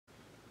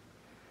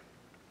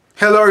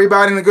Hello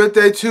everybody and a good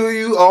day to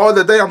you all.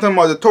 Today I'm talking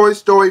about the Toy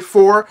Story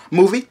 4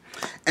 movie.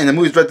 And the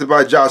movie is directed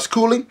by Josh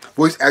Cooley.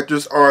 Voice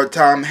actors are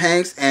Tom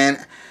Hanks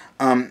and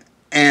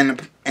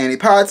Annie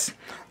Potts,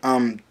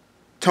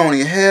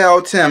 Tony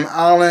Hale, Tim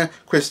Allen,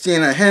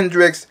 Christina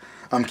Hendricks,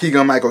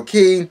 Keagan-Michael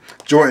Key,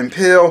 Jordan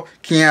Peele,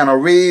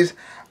 Keanu Reeves,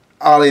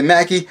 Ali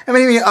Mackey, and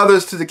many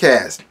others to the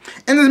cast.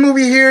 In this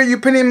movie here, you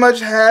pretty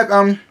much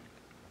have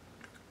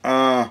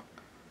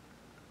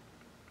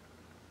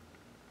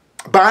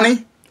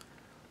Bonnie,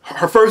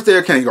 her first day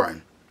of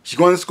kindergarten. She's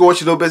going to school,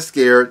 she's a little bit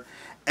scared,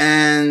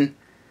 and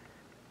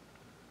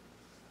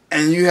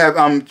you have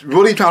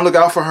really trying to look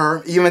out for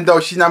her, even though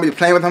she's not really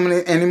playing with him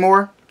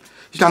anymore.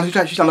 She's trying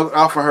to look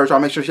out for her, trying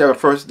to make sure she has a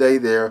first day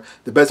there,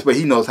 the best way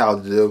he knows how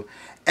to do.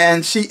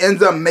 And she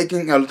ends up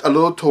making a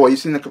little toy. You've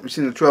seen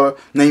the trailer,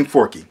 named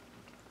Forky.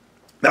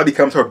 That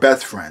becomes her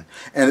best friend,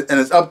 and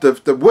it's up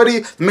to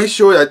Woody to make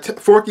sure that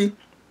Forky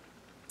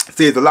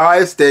stays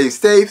alive, stays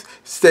safe,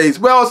 stays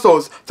well,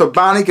 so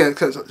Bonnie can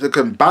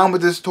bond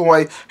with this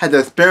toy, have the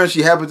experience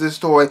she had with this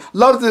toy,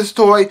 loves this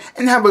toy,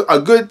 and have a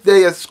good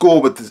day at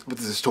school with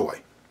this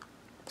toy.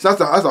 So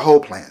that's the whole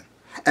plan.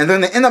 And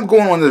then they end up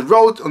going on this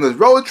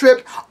road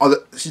trip.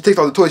 She takes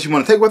all the toys she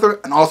wants to take with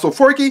her, and also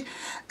Forky.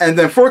 And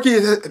then Forky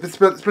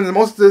spends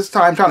most of his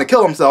time trying to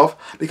kill himself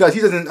because he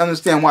doesn't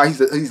understand why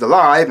he's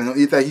alive, and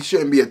that he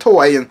shouldn't be a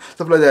toy and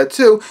stuff like that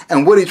too.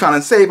 And Woody trying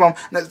to save him.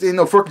 Next thing you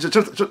know, Forky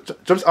jumps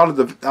out of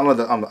the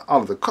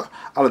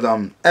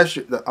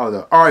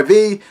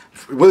RV.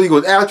 Woody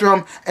goes after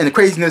him, and the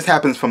craziness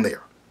happens from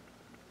there.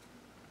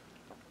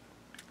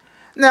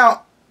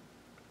 Now,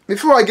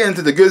 before I get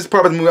into the good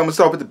part of the movie, I'm going to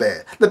start with the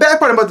bad. The bad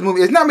part about the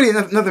movie is not really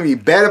nothing really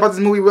bad about this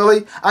movie,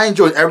 really. I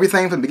enjoyed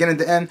everything from beginning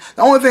to end.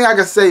 The only thing I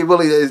can say,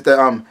 really, is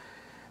the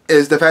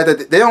fact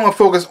that they don't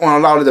focus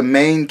on a lot of the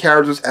main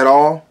characters at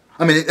all.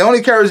 I mean, the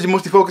only characters you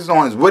mostly focus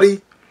on is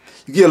Woody.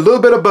 You get a little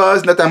bit of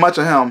Buzz, not that much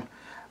of him.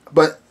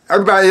 But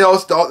everybody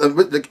else, the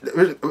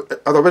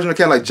original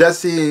characters like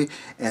Jesse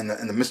and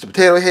the Mr.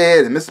 Potato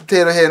Head and Mr.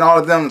 Potato Head and all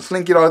of them, and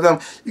Slinky and all of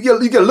them, you get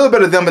a little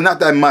bit of them, but not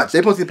that much.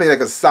 They mostly play like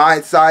a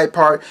side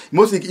part. You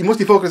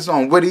mostly focus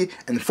on Woody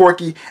and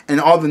Forky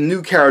and all the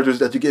new characters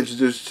that you get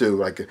introduced to,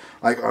 like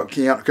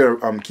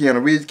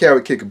Keanu Reeves'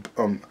 character,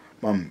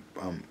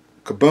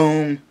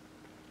 Kaboom.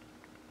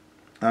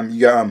 You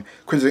got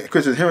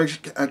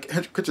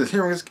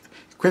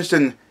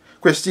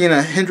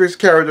Christina Hendricks'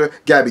 character,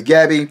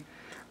 Gabby.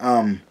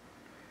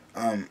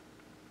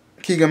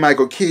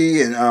 Keagan-Michael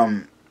Key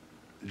and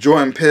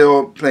Jordan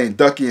Peele playing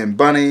Ducky and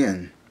Bunny,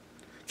 and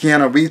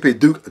Keanu Reeves plays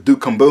Duke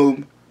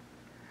Kaboom,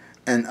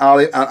 and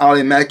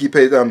Ali Mackey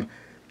plays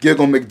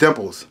Giggle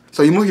McDimples.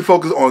 So you mostly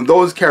focus on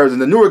those characters,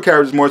 and the newer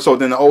characters more so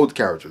than the old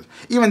characters.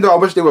 Even though I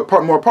wish they were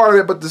more part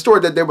of it, but the story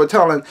that they were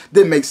telling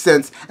did make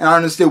sense, and I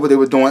understood what they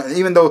were doing. And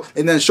even though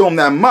they didn't show them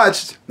that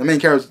much, the main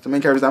characters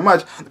that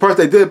much, the parts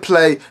they did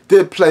play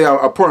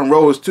important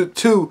roles to the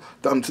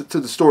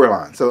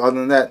storyline. So other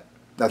than that,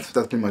 that's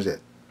pretty much it.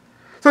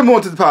 So I'm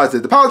going to the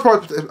positive. The positive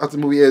part of the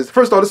movie is,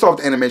 first of all, this off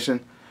the animation.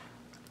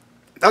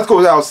 That's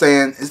what I was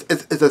saying.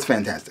 It's just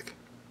fantastic.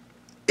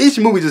 Each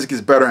movie just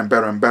gets better and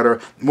better and better.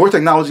 The more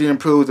technology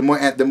improves, the more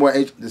the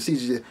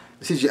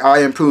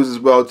CGI improves as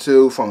well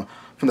too. From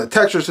the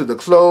textures to the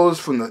clothes,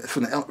 from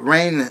the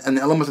rain and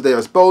the elements that they are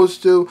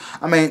exposed to.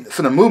 I mean,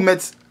 from the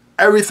movements,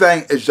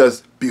 everything is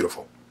just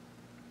beautiful.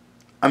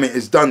 I mean,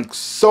 it's done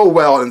so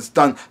well and it's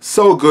done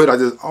so good.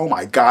 Oh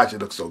my gosh, it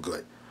looks so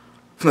good.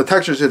 From the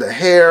textures to the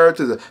hair,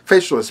 to the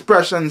facial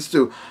expressions,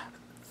 to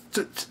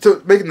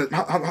making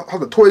how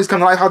the toys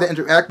come to life, how they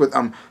interact with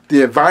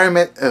the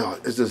environment.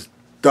 It's just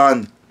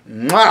done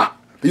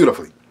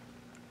beautifully.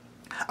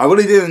 I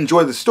really did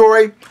enjoy the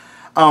story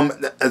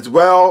as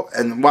well,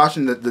 and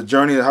watching the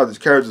journey of how these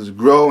characters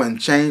grow and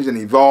change and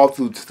evolve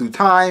through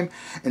time,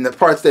 and the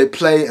parts they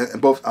play in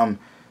both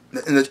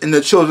in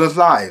the children's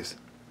lives.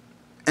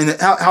 And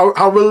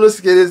how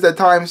realistic it is at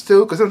times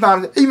too, because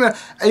sometimes even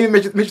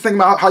make you think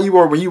about how you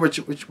were when you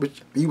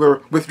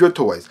were with your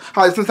toys.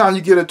 How sometimes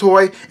you get a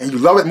toy and you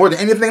love it more than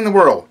anything in the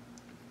world.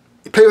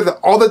 You play with it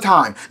all the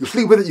time. You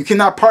sleep with it. You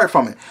cannot part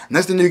from it.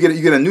 Next thing you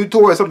get a new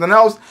toy or something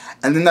else,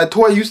 and then that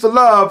toy you used to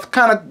love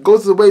kind of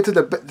goes away to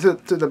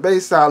the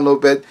base side a little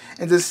bit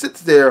and just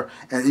sits there,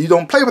 and you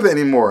don't play with it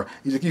anymore.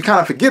 You kind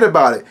of forget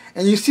about it,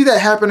 and you see that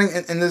happening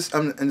in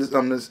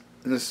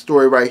this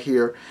story right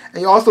here.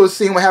 And you also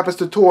see what happens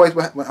to toys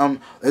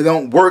when they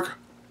don't work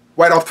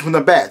right off from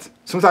the bat.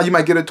 Sometimes you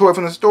might get a toy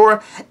from the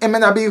store, it may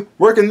not be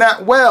working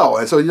that well,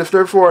 and so just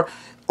therefore,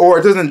 or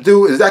it doesn't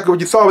do exactly what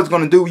you thought it was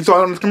going to do when you saw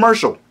it on the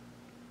commercial.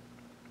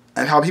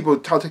 And how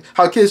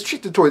kids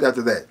treat the toys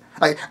after that.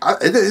 Like,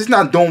 it's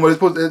not doing what it's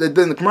supposed to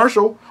do in the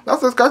commercial.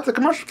 That's the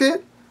commercial,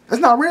 kid.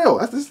 That's not real.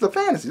 This is the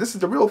fantasy. This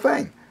is the real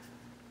thing.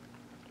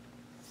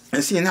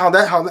 And seeing how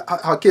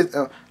kids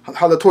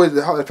how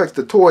it affects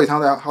the toys,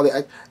 how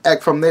they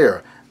act from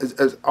there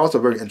is also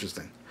very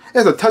interesting.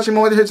 There's a touching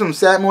moment here, some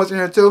sad moments in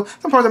here too.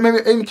 Some parts that made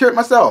me even tear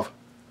myself.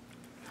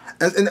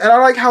 And I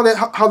like how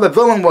the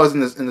villain was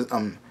in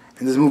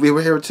this movie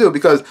over here too,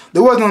 because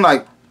there wasn't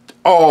like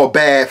all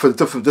bad for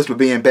just for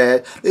being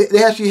bad.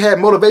 They actually had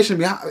motivation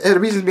behind,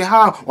 had reasons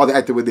behind why they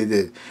acted what they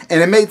did,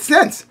 and it made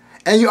sense.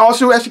 And you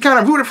also actually kind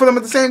of rooted for them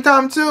at the same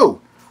time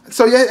too.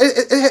 So yeah,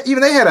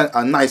 even they had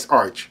a nice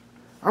arch.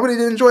 I really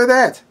did enjoy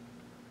that.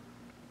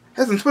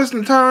 Had some twists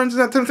and turns,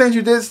 and some things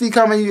you did see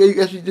coming.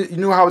 You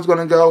knew how it was going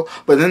to go,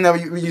 but then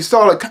you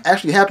saw it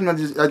actually happen. I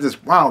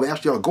just wow, they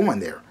actually are going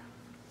there.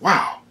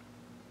 Wow,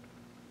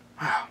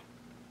 wow.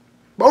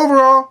 But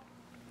overall,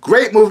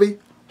 great movie,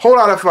 whole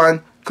lot of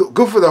fun.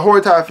 Good for the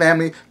horror type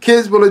family.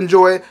 Kids will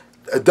enjoy it.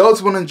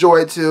 Adults will enjoy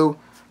it too.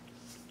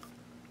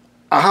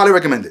 I highly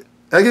recommend it.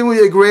 I give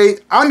it a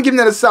grade. I'm giving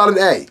it a solid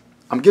A.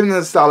 I'm giving it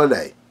a solid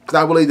A because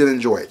I really did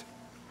enjoy it.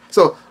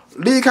 So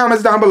leave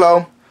comments down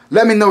below.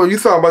 Let me know what you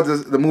thought about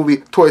the movie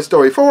Toy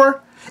Story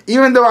 4.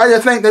 Even though I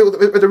just think they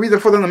were the reason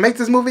for them to make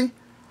this movie,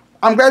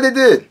 I'm glad they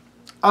did.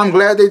 I'm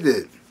glad they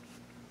did.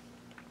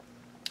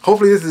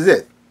 Hopefully this is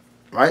it,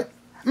 right?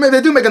 I mean, if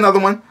they do make another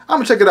one, I'm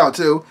going to check it out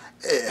too.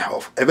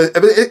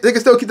 If they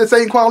can still keep the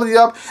same quality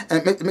up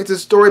and make the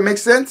story make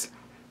sense,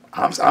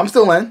 I'm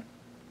still in.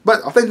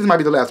 But I think this might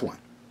be the last one.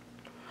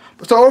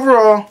 So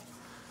overall,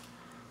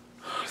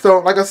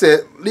 like I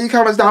said, leave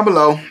comments down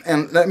below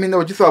and let me know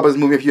what you thought about this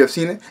movie if you have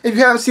seen it. If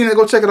you haven't seen it,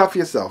 go check it out for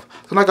yourself.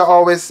 So like I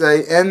always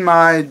say, in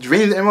my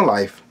dreams and my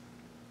life,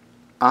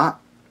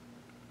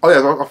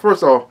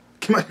 first of all,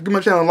 give my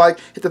channel a like,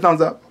 hit the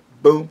thumbs up,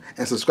 boom,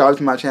 and subscribe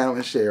to my channel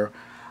and share.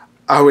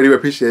 I really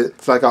appreciate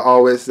it. So like I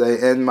always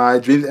say, in my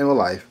dreams and my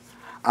life,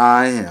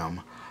 I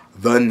am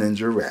the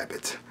Ninja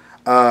Rabbit.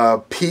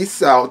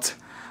 Peace out,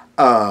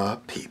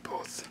 people.